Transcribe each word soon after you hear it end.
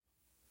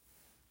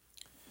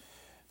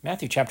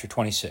Matthew chapter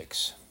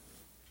 26.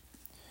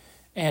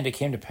 And it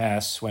came to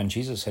pass, when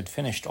Jesus had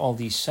finished all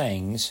these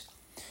sayings,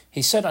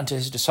 he said unto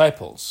his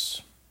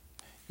disciples,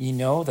 Ye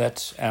know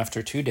that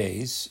after 2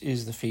 days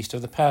is the feast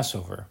of the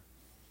Passover,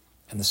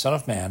 and the Son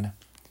of Man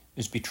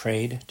is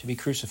betrayed to be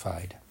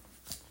crucified.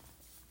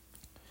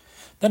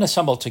 Then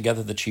assembled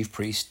together the chief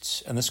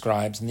priests and the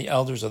scribes and the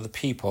elders of the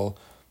people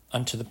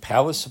unto the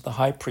palace of the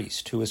high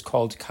priest, who is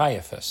called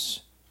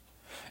Caiaphas,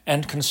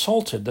 and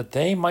consulted that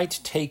they might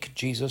take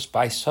Jesus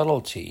by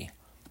subtlety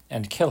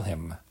and kill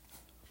him.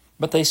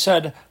 But they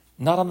said,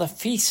 Not on the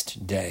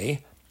feast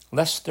day,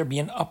 lest there be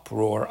an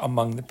uproar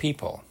among the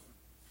people.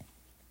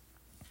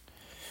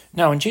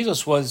 Now when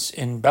Jesus was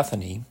in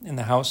Bethany, in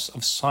the house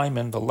of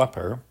Simon the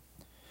leper,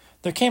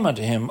 there came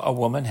unto him a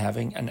woman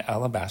having an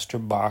alabaster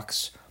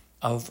box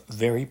of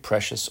very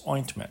precious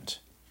ointment,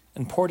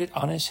 and poured it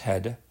on his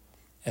head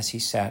as he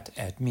sat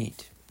at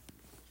meat.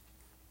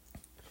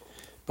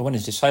 But when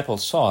his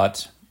disciples saw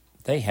it,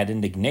 they had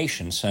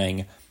indignation,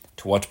 saying,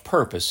 To what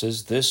purpose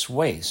is this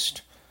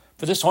waste?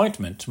 For this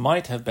ointment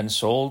might have been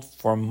sold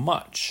for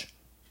much,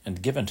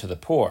 and given to the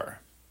poor.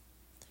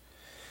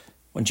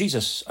 When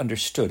Jesus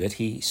understood it,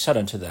 he said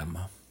unto them,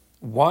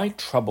 Why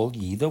trouble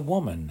ye the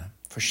woman?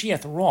 For she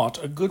hath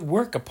wrought a good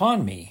work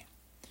upon me.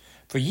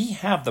 For ye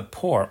have the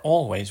poor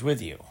always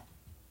with you,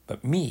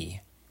 but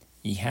me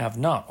ye have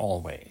not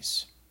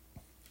always.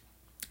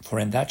 For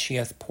in that she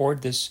hath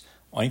poured this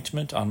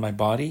ointment on my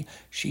body,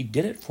 she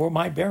did it for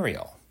my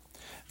burial.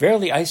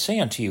 Verily I say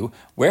unto you,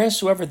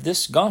 wheresoever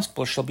this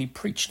gospel shall be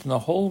preached in the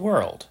whole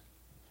world,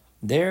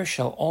 there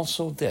shall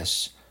also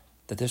this,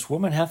 that this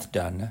woman hath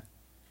done,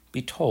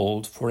 be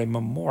told for a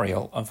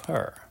memorial of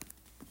her.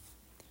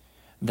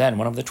 Then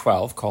one of the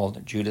 12,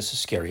 called Judas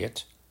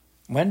Iscariot,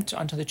 went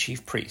unto the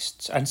chief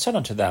priests, and said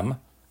unto them,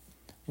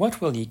 What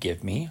will ye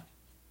give me?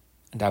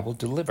 And I will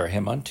deliver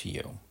him unto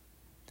you.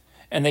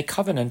 And they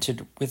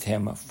covenanted with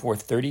him for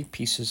 30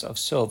 pieces of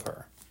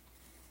silver.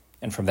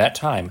 And from that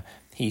time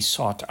he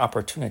sought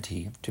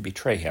opportunity to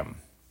betray him.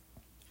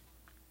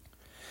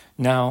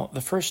 Now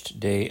the first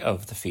day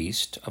of the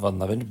feast of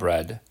unleavened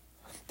bread,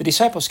 the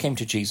disciples came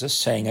to Jesus,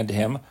 saying unto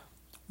him,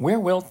 Where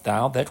wilt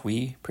thou that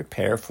we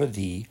prepare for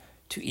thee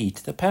to eat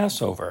the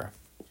Passover?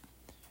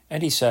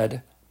 And he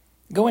said,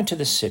 Go into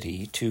the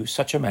city to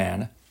such a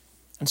man,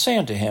 and say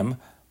unto him,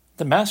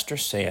 The Master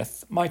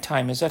saith, My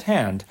time is at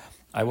hand.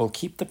 I will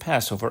keep the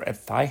Passover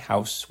at thy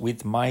house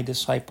with my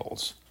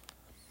disciples.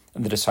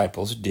 And the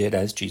disciples did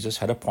as Jesus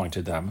had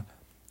appointed them,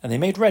 and they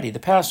made ready the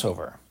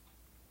Passover.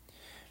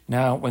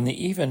 Now when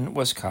the even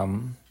was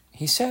come,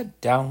 he sat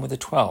down with the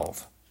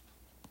 12.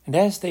 And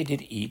as they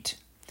did eat,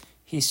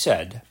 he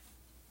said,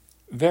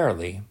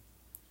 Verily,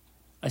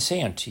 I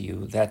say unto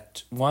you,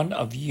 that one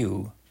of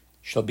you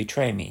shall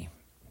betray me.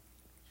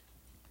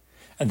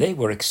 And they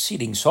were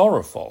exceeding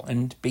sorrowful,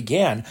 and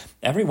began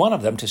every one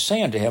of them to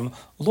say unto him,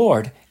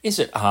 Lord, is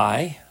it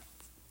I?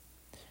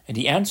 And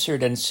he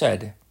answered and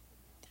said,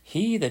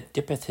 He that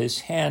dippeth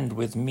his hand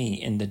with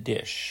me in the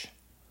dish,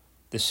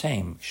 the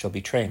same shall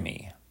betray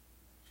me.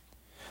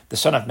 The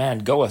Son of Man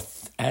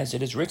goeth as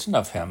it is written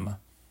of him.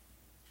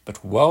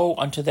 But woe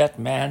unto that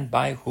man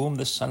by whom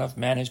the Son of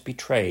Man is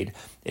betrayed!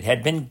 It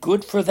had been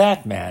good for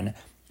that man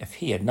if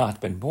he had not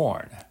been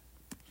born.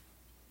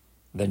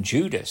 Then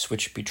Judas,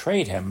 which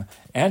betrayed him,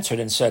 answered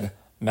and said,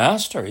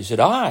 Master, is it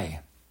I?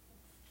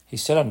 He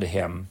said unto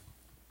him,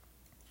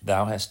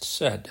 Thou hast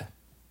said.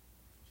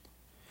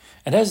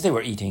 And as they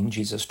were eating,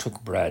 Jesus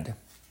took bread,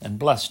 and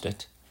blessed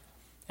it,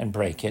 and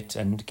brake it,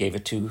 and gave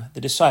it to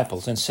the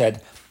disciples, and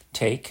said,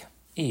 Take,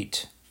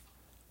 eat.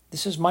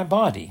 This is my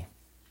body.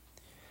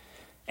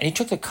 And he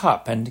took the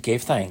cup, and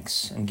gave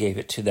thanks, and gave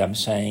it to them,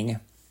 saying,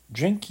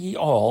 Drink ye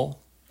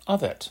all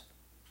of it.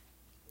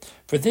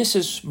 For this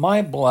is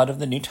my blood of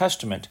the New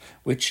Testament,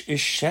 which is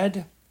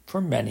shed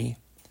for many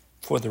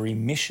for the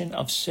remission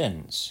of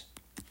sins.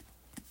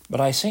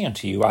 But I say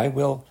unto you, I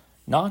will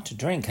not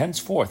drink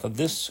henceforth of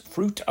this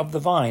fruit of the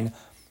vine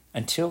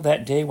until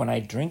that day when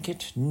I drink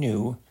it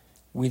new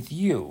with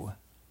you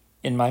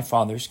in my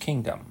Father's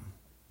kingdom.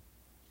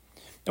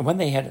 And when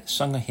they had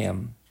sung a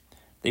hymn,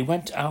 they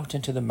went out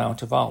into the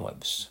Mount of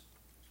Olives.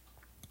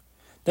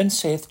 Then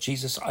saith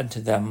Jesus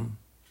unto them,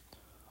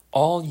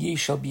 All ye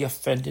shall be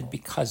offended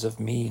because of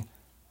me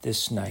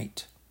this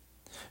night.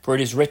 For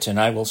it is written,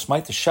 I will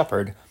smite the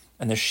shepherd,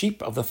 and the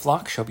sheep of the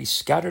flock shall be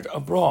scattered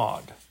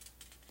abroad.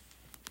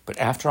 But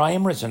after I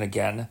am risen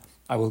again,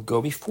 I will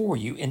go before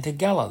you into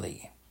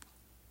Galilee.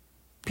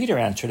 Peter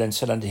answered and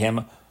said unto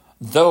him,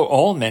 Though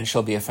all men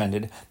shall be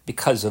offended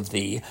because of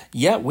thee,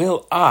 yet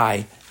will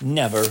I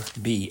never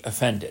be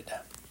offended.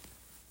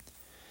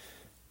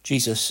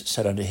 Jesus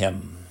said unto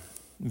him,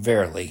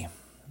 Verily,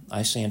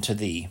 I say unto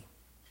thee,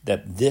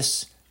 that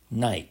this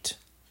night,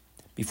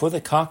 before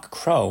the cock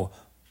crow,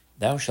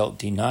 thou shalt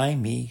deny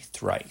me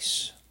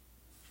thrice.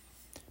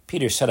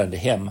 Peter said unto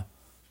him,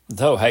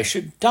 Though I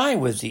should die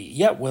with thee,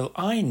 yet will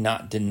I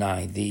not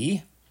deny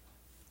thee.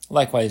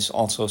 Likewise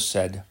also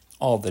said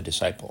all the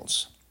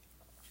disciples.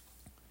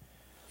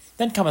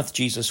 Then cometh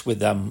Jesus with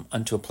them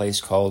unto a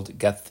place called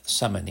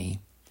Gethsemane,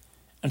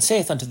 and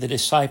saith unto the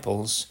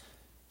disciples,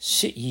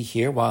 Sit ye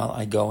here while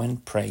I go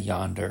and pray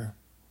yonder.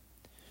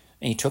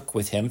 And he took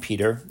with him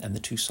Peter and the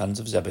 2 sons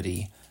of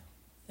Zebedee,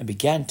 and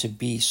began to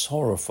be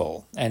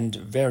sorrowful and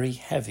very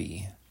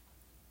heavy.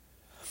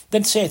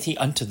 Then saith he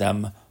unto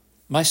them,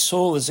 My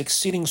soul is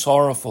exceeding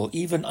sorrowful,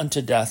 even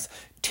unto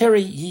death.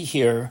 Tarry ye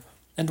here,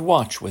 and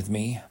watch with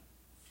me.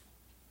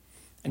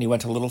 And he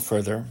went a little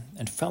further,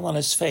 and fell on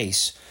his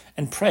face,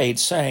 and prayed,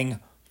 saying,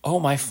 O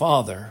my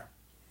Father,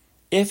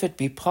 if it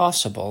be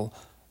possible,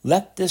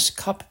 let this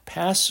cup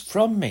pass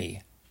from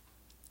me.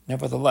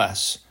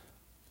 Nevertheless,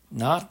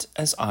 not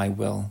as I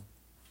will,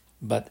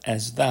 but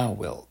as thou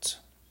wilt.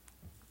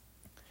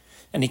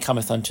 And he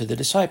cometh unto the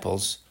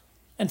disciples,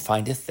 and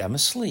findeth them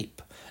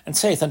asleep, and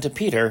saith unto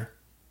Peter,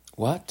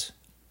 What?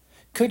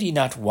 Could ye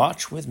not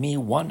watch with me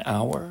 1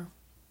 hour?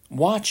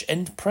 Watch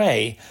and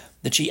pray,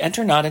 that ye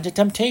enter not into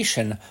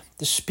temptation.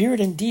 The spirit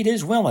indeed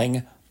is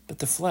willing, but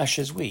the flesh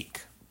is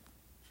weak.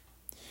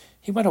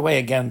 He went away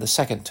again the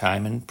 2nd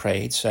time, and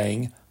prayed,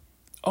 saying,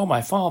 O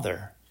my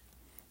Father,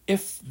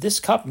 if this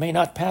cup may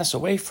not pass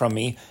away from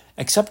me,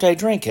 except I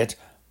drink it,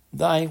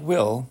 thy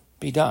will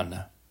be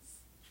done.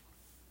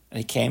 And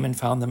he came and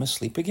found them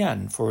asleep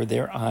again, for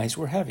their eyes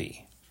were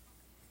heavy.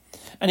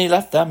 And he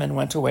left them, and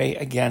went away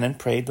again, and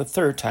prayed the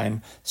 3rd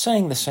time,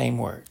 saying the same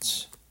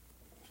words.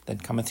 Then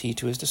cometh he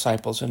to his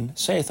disciples, and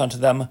saith unto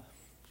them,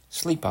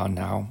 Sleep on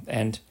now,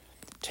 and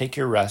take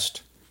your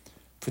rest,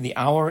 for the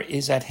hour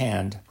is at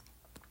hand,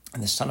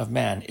 and the Son of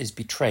Man is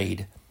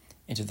betrayed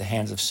into the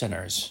hands of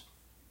sinners.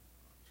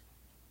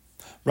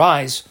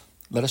 Rise,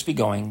 let us be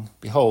going.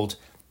 Behold,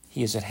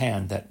 he is at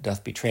hand that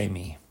doth betray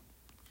me.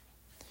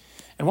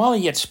 And while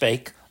he yet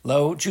spake,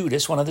 lo,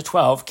 Judas, one of the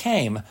 12,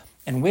 came,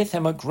 and with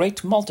him a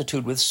great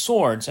multitude with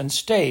swords and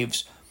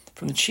staves,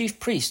 from the chief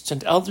priests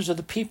and elders of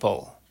the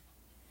people.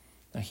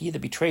 Now he that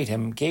betrayed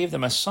him gave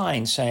them a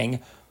sign,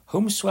 saying,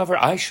 Whomsoever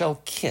I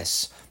shall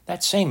kiss,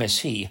 that same is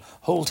he,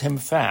 hold him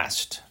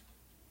fast.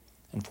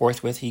 And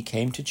forthwith he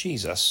came to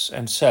Jesus,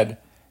 and said,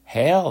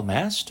 Hail,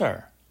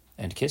 Master,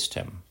 and kissed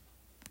him.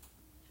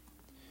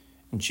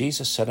 And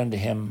Jesus said unto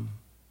him,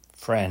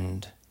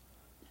 Friend,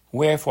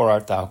 wherefore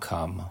art thou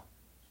come?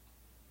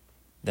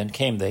 Then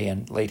came they,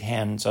 and laid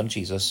hands on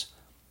Jesus,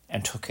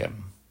 and took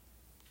him.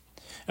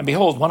 And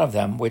behold, one of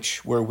them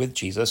which were with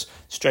Jesus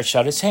stretched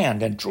out his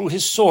hand, and drew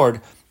his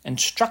sword, and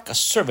struck a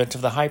servant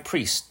of the high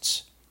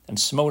priest's, and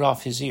smote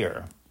off his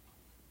ear.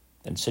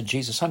 Then said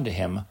Jesus unto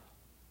him,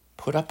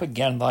 Put up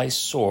again thy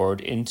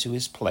sword into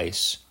his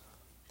place,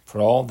 for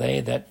all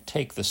they that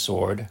take the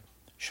sword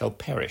shall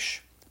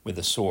perish with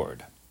the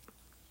sword.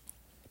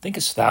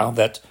 Thinkest thou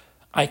that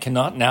I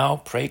cannot now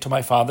pray to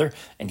my Father,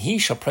 and he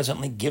shall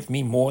presently give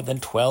me more than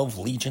 12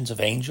 legions of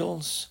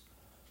angels?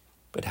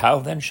 But how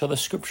then shall the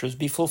Scriptures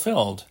be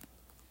fulfilled,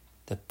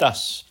 that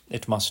thus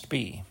it must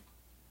be?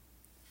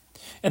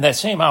 In that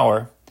same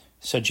hour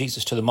said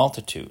Jesus to the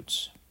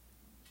multitudes,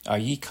 Are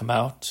ye come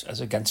out as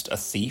against a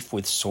thief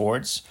with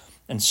swords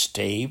and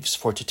staves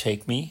for to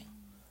take me?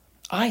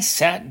 I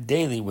sat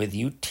daily with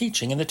you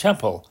teaching in the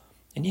temple,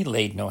 and ye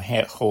laid no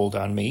hold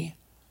on me.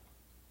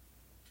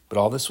 But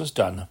all this was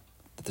done,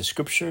 that the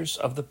Scriptures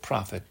of the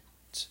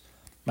prophets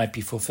might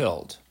be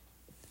fulfilled.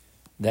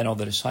 Then all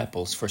the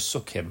disciples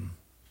forsook him,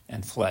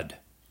 and fled.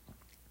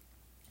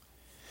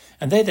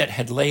 And they that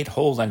had laid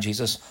hold on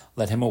Jesus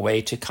led him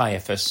away to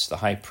Caiaphas the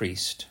high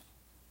priest,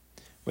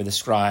 where the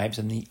scribes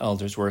and the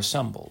elders were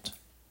assembled.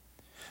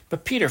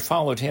 But Peter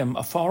followed him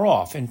afar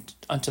off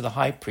unto the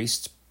high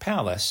priest's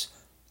palace,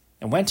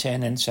 and went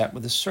in and sat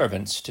with the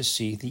servants to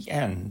see the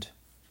end.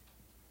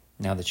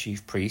 Now the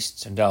chief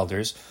priests and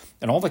elders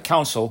and all the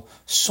council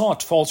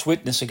sought false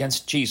witness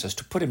against Jesus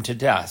to put him to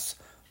death,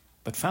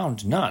 but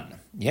found none.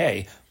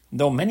 Yea,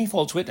 though many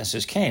false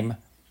witnesses came,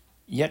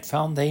 yet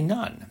found they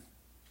none.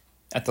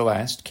 At the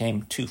last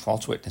came 2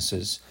 false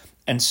witnesses,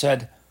 and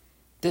said,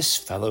 This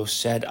fellow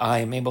said, I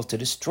am able to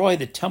destroy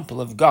the temple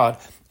of God,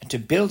 and to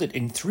build it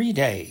in 3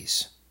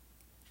 days.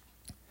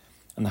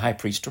 And the high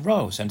priest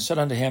arose, and said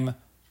unto him,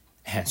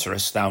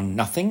 Answerest thou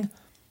nothing?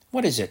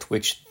 What is it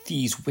which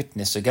these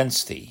witness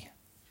against thee?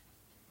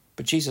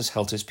 But Jesus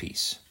held his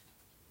peace.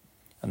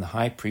 And the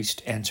high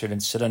priest answered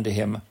and said unto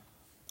him,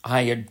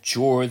 I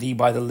adjure thee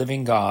by the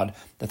living God,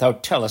 that thou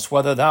tell us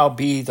whether thou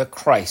be the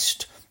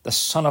Christ, the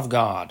Son of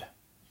God.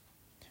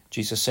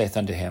 Jesus saith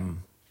unto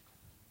him,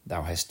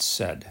 Thou hast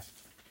said.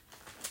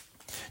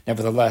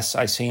 Nevertheless,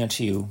 I say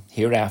unto you,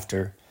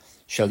 hereafter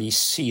shall ye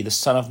see the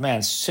Son of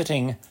Man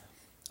sitting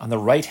on the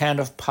right hand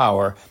of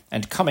power,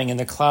 and coming in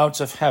the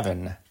clouds of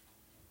heaven.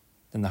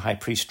 Then the high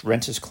priest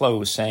rent his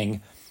clothes,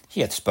 saying,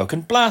 He hath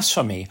spoken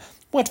blasphemy.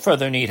 What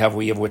further need have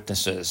we of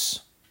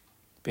witnesses?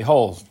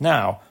 Behold,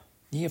 now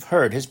ye have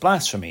heard his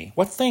blasphemy.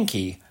 What think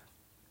ye?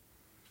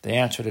 They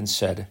answered and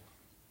said,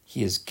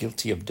 He is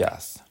guilty of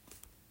death.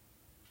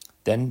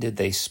 Then did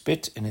they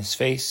spit in his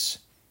face,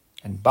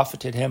 and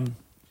buffeted him.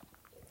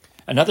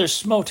 And others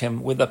smote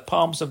him with the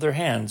palms of their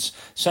hands,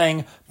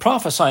 saying,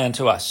 Prophesy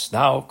unto us,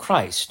 thou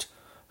Christ.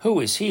 Who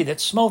is he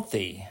that smote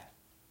thee?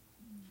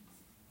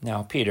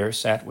 Now Peter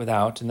sat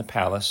without in the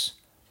palace,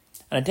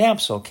 And a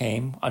damsel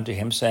came unto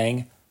him,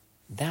 saying,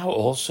 Thou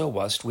also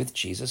wast with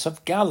Jesus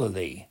of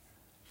Galilee.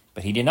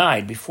 But he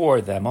denied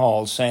before them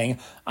all, saying,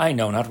 I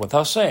know not what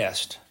thou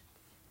sayest.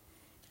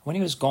 When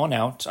he was gone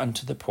out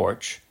unto the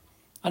porch,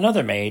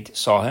 another maid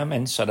saw him,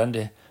 and said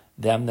unto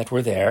them that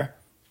were there,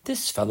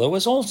 This fellow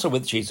is also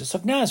with Jesus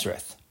of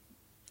Nazareth.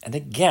 And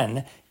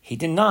again he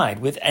denied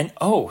with an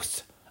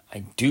oath, I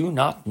do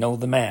not know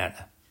the man.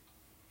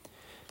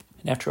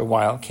 And after a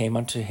while came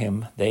unto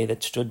him they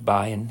that stood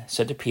by, and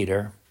said to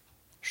Peter,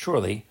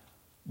 Surely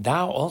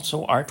thou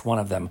also art one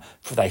of them,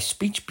 for thy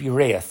speech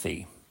bewrayeth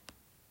thee.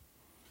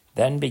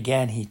 Then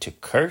began he to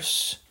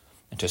curse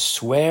and to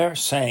swear,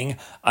 saying,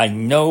 I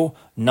know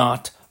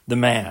not the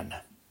man.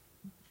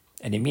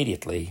 And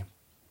immediately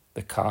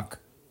the cock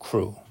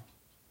crew.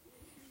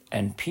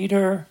 And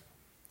Peter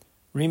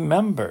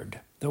remembered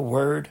the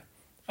word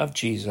of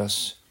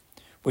Jesus,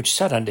 which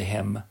said unto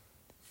him,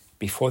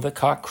 Before the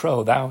cock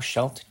crow, thou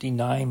shalt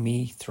deny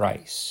me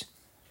thrice.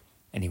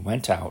 And he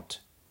went out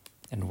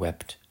and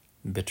wept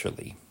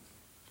bitterly.